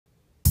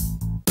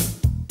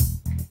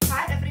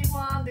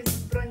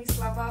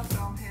Slava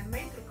from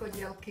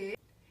HandMadeRukodelky.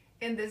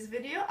 In this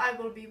video I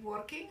will be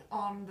working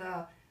on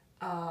the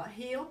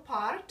heel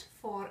part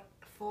for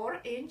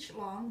 4-inch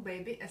long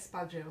baby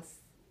espadrilles.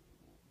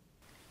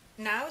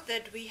 Now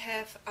that we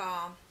have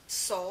a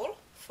sole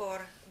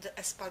for the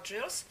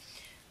espadrilles,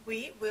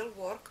 we will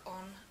work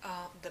on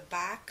the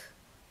back,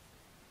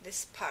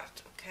 this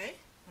part, okay,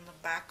 on the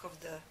back of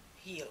the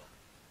heel.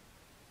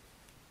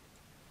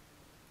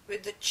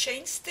 With the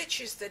chain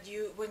stitches that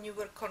when you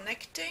were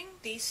connecting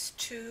these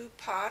two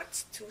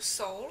parts, two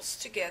soles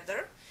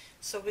together,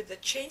 so with the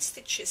chain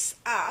stitches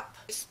up,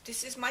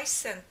 this is my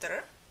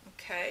center,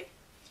 okay,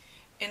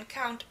 and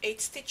count 8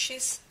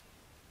 stitches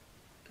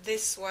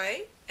this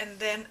way and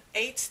then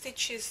 8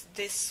 stitches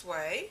this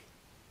way,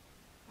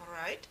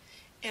 alright,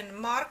 and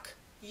mark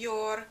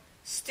your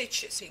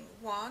stitches in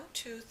 1,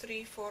 2,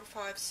 3, 4,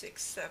 5,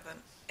 6,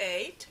 7,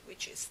 8,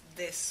 which is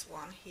this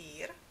one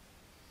here,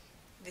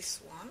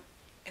 this one,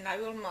 and I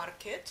will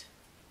mark it,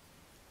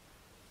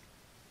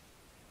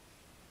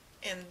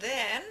 and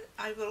then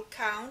I will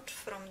count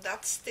from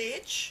that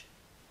stitch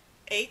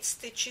 8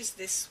 stitches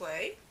this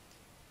way,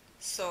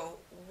 so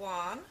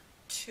 1,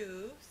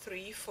 2,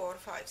 3, 4,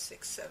 5,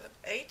 6, 7,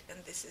 8,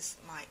 and this is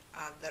my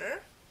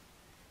other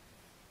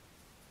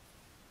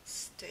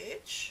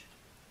stitch.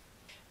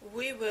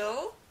 We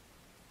will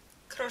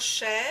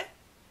crochet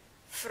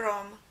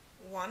from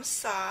one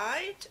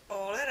side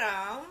all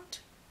around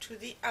to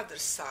the other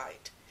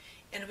side,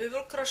 and we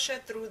will crochet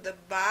through the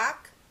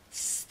back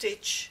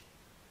stitch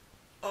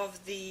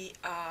of the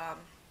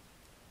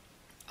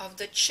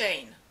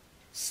chain.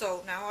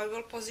 So now I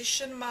will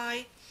position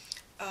my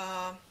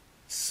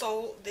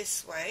sole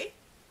this way,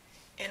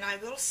 and I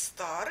will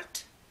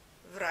start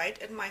right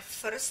at my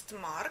first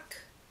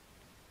mark,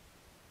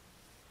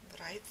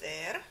 right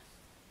there,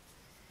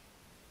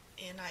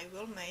 and I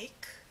will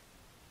make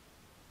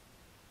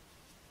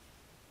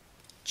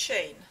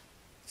chain.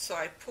 So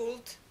I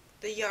pulled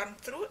the yarn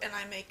through and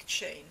I make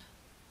chain.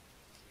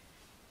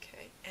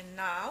 Okay, and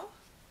now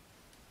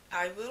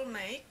I will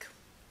make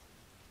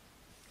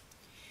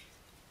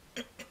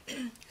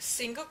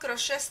single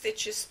crochet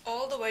stitches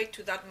all the way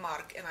to that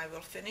mark, and I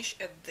will finish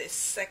at this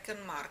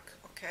second mark.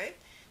 Okay,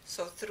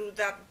 so through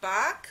that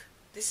back,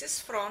 this is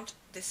front,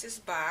 this is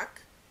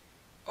back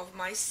of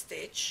my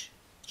stitch,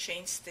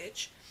 chain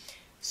stitch.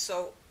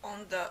 So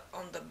on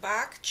the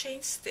back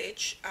chain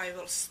stitch I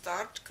will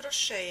start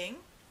crocheting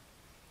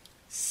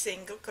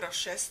single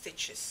crochet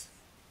stitches.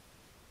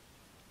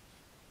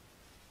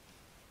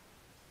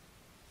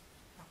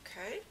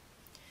 Okay,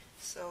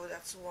 so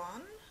that's 1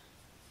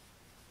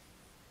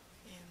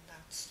 and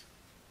that's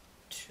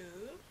 2.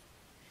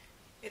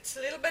 It's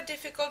a little bit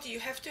difficult, you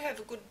have to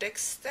have good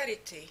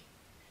dexterity.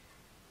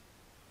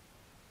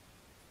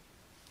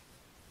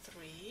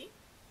 3,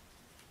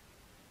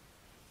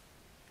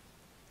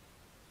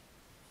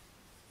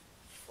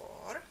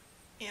 4,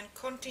 and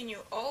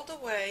continue all the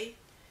way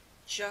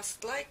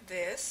just like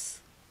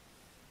this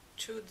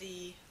to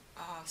the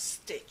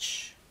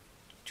stitch,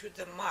 to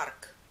the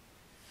mark,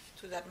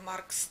 to that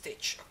mark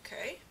stitch.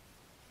 Okay,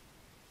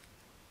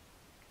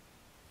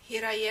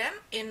 here I am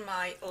in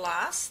my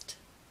last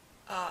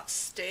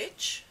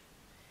stitch.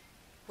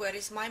 Where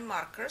is my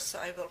marker? So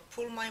I will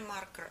pull my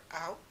marker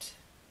out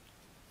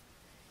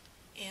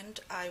and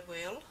I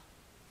will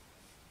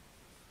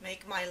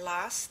make my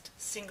last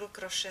single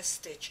crochet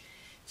stitch.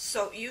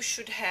 So you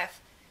should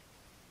have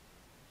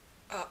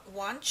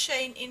 1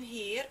 chain in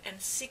here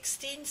and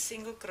 16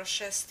 single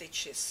crochet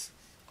stitches,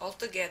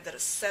 altogether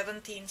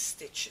 17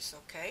 stitches.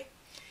 Okay,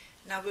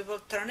 now we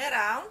will turn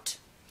around,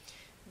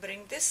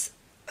 bring this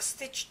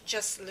stitch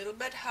just a little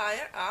bit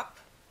higher up,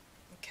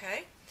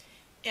 okay,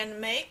 and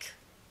make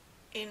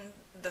in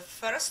the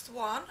first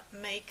one,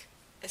 make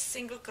a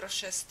single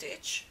crochet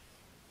stitch,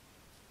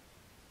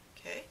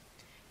 okay,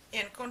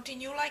 and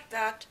continue like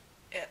that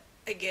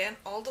again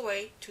all the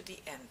way to the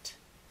end.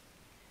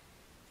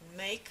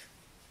 Make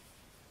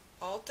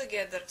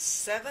altogether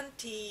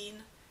 17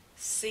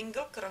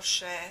 single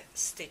crochet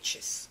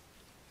stitches.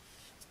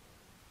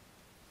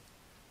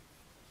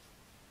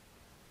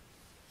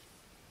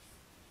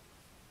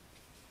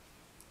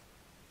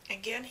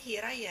 Again,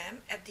 here I am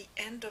at the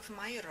end of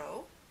my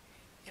row,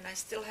 and I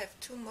still have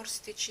 2 more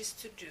stitches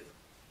to do.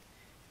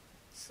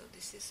 So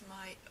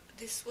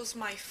this was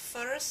my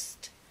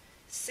first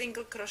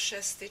single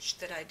crochet stitch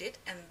that I did,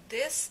 and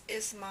this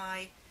is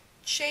my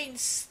chain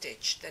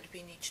stitch that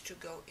we need to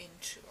go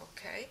into.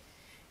 Okay,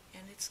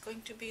 and it's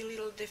going to be a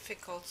little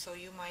difficult, so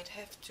you might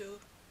have to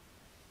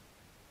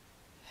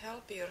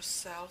help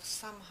yourself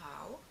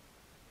somehow.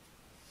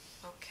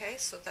 Okay,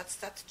 so that's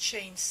that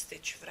chain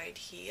stitch right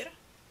here.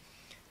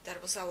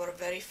 That was our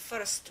very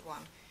first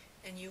one,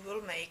 and you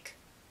will make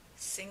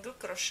single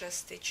crochet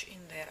stitch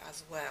in there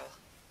as well.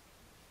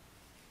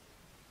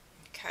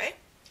 Okay,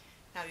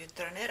 now you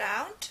turn it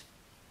around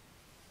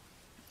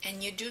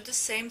and you do the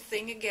same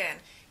thing again.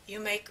 You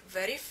make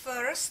very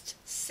first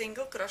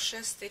single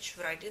crochet stitch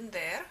right in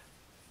there.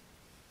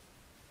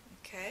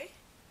 Okay,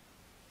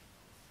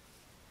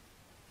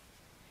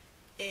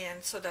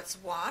 and so that's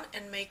 1,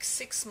 and make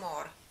 6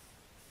 more.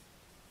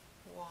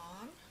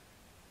 1,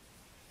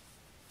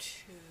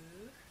 2,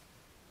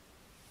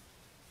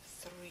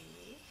 3,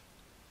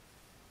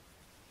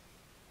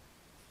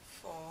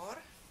 4,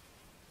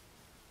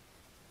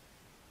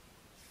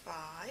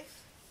 5,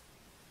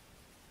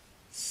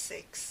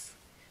 6.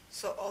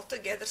 So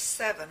altogether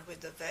 7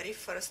 with the very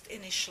first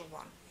initial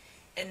one.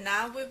 And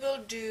now we will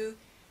do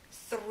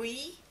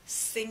 3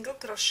 single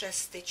crochet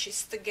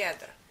stitches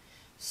together.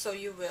 So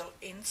you will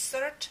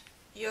insert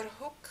your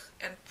hook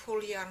and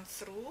pull yarn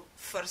through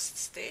first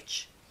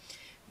stitch,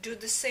 do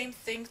the same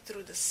thing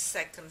through the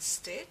second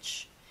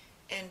stitch,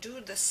 and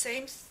do the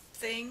same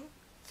thing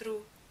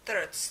through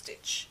third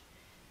stitch.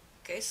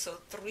 Okay,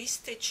 so 3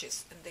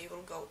 stitches, and they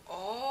will go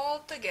all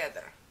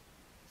together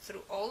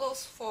through all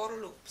those 4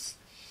 loops.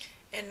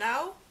 And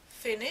now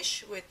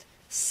finish with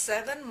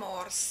 7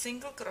 more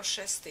single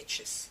crochet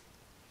stitches.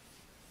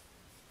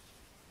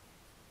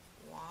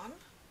 1,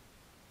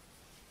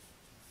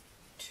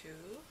 2,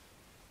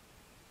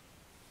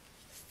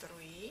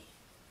 3,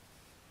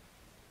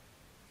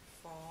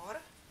 4,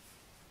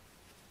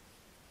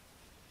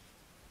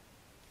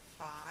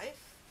 5,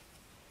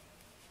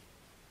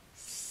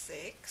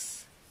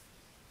 6,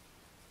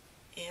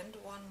 and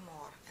 1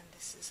 more, and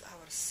this is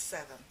our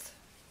 7th.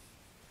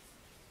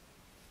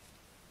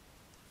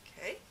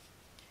 Okay,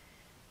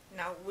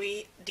 now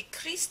we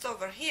decreased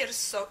over here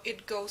so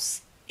it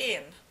goes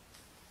in,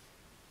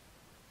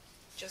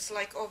 just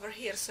like over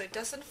here, so it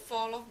doesn't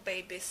fall off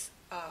baby's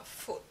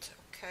foot.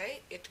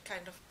 Okay, it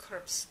kind of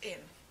curves in,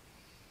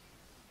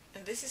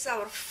 and this is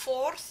our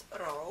 4th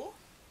row,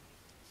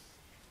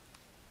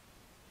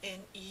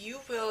 and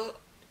you will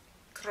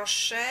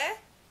crochet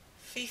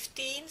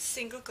 15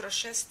 single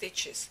crochet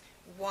stitches,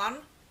 1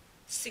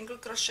 single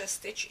crochet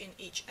stitch in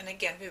each, and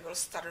again we will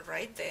start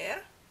right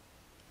there.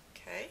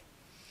 Okay,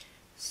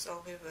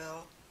 so we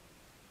will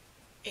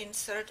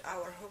insert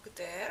our hook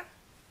there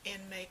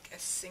and make a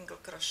single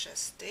crochet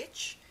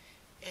stitch,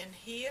 and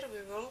here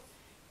we will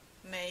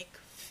make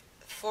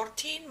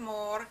 14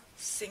 more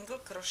single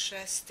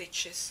crochet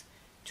stitches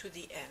to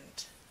the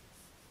end,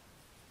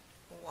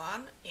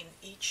 1 in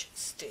each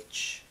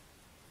stitch.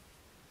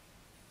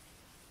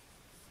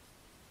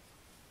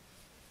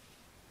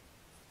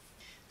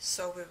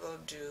 So we will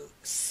do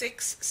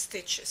 6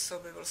 stitches,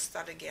 so we will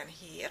start again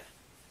here.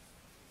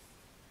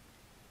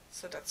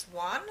 So that's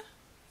 1,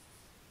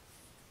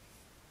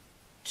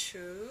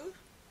 2,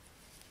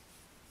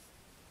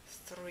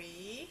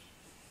 3,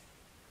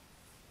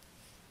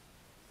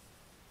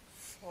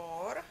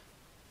 4,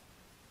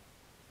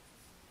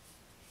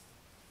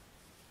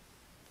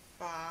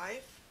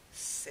 5,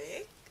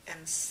 6,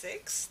 and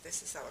 6.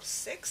 This is our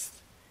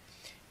 6th.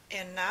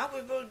 And now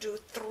we will do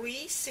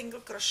 3 single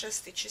crochet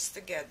stitches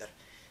together.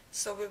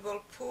 So we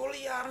will pull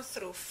yarn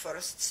through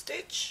first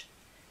stitch,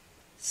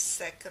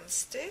 second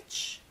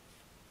stitch,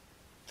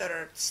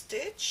 third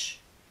stitch,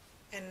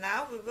 and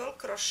now we will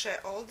crochet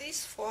all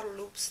these 4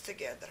 loops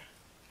together.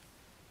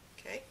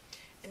 Okay,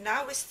 and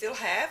now we still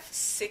have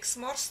 6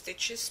 more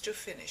stitches to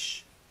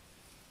finish.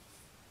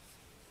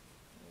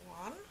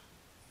 1,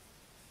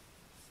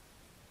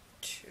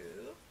 2,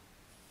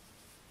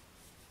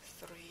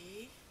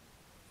 3,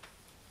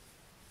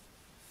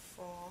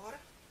 4,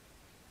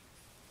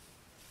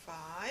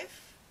 5,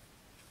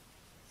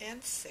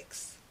 and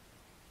 6.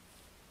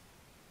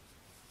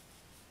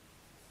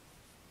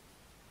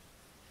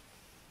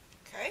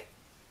 Okay,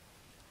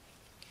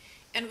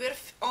 and we're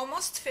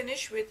almost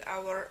finished with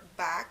our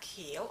back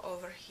heel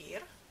over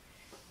here,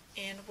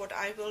 and what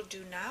I will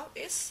do now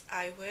is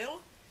I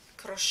will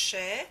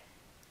crochet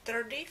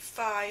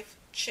 35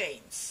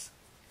 chains.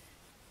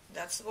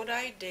 That's what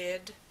I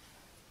did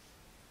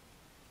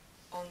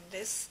on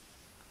this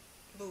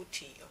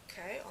booty,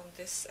 okay, on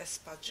this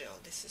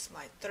espadrille. This is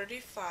my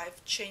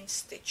 35 chain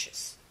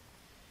stitches,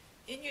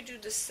 and you do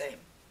the same.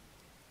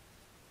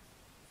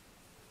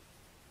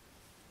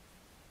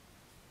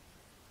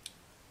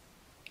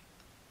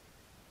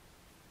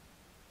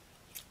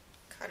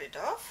 Cut it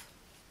off.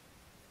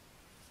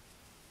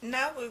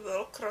 Now we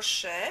will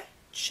crochet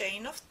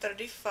chain of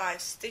 35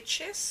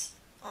 stitches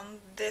on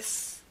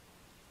this,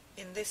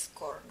 in this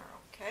corner,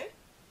 okay?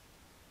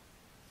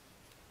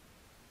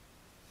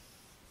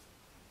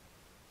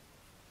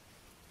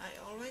 I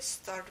always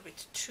start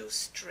with 2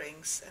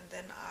 strings, and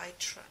then I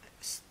try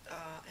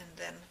and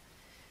then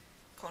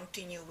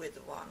continue with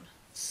 1.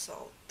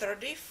 So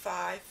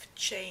 35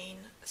 chain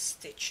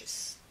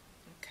stitches,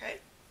 okay?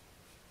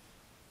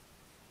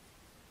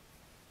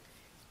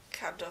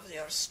 Cut off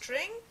your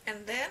string,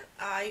 and then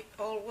I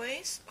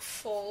always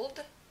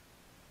fold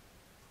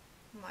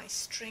my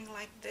string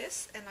like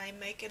this, and I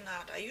make a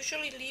knot. I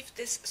usually leave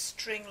this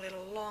string a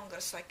little longer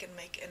so I can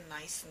make a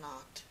nice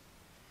knot.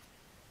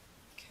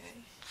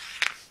 Okay.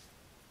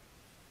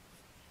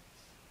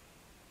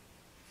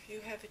 If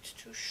you have it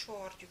too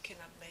short, you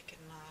cannot make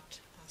a knot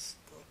as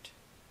good.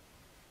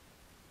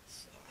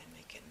 So I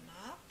make a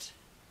knot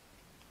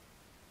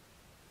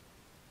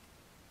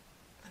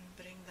and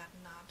bring that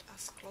knot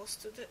as close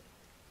to the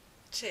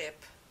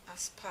tip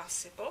as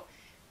possible,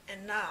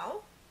 and now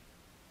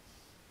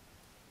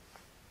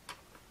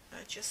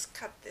I just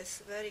cut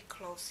this very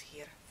close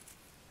here.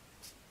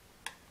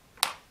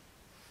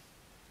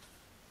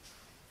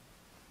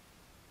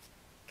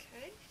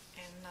 Okay,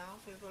 and now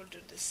we will do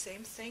the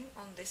same thing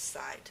on this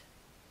side.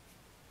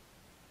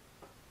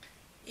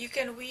 You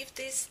can weave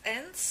these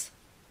ends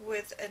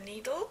with a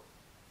needle,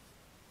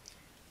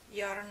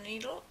 yarn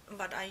needle,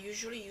 but I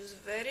usually use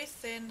very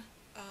thin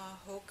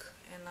hook,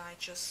 and I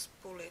just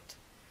pull it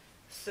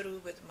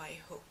through with my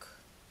hook.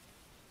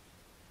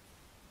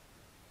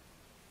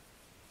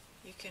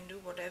 You can do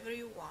whatever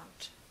you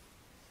want.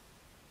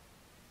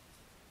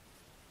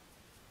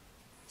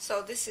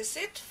 So this is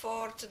it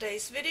for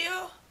today's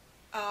video.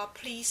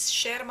 Please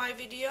share my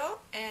video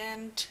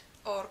and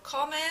or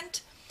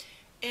comment,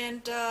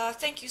 and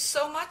thank you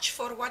so much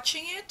for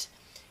watching it,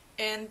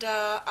 and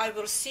I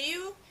will see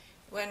you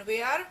when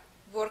we are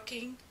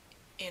working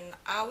in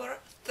our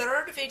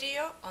third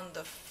video on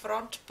the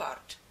front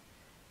part.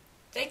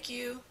 Thank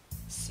you.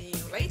 See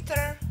you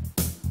later.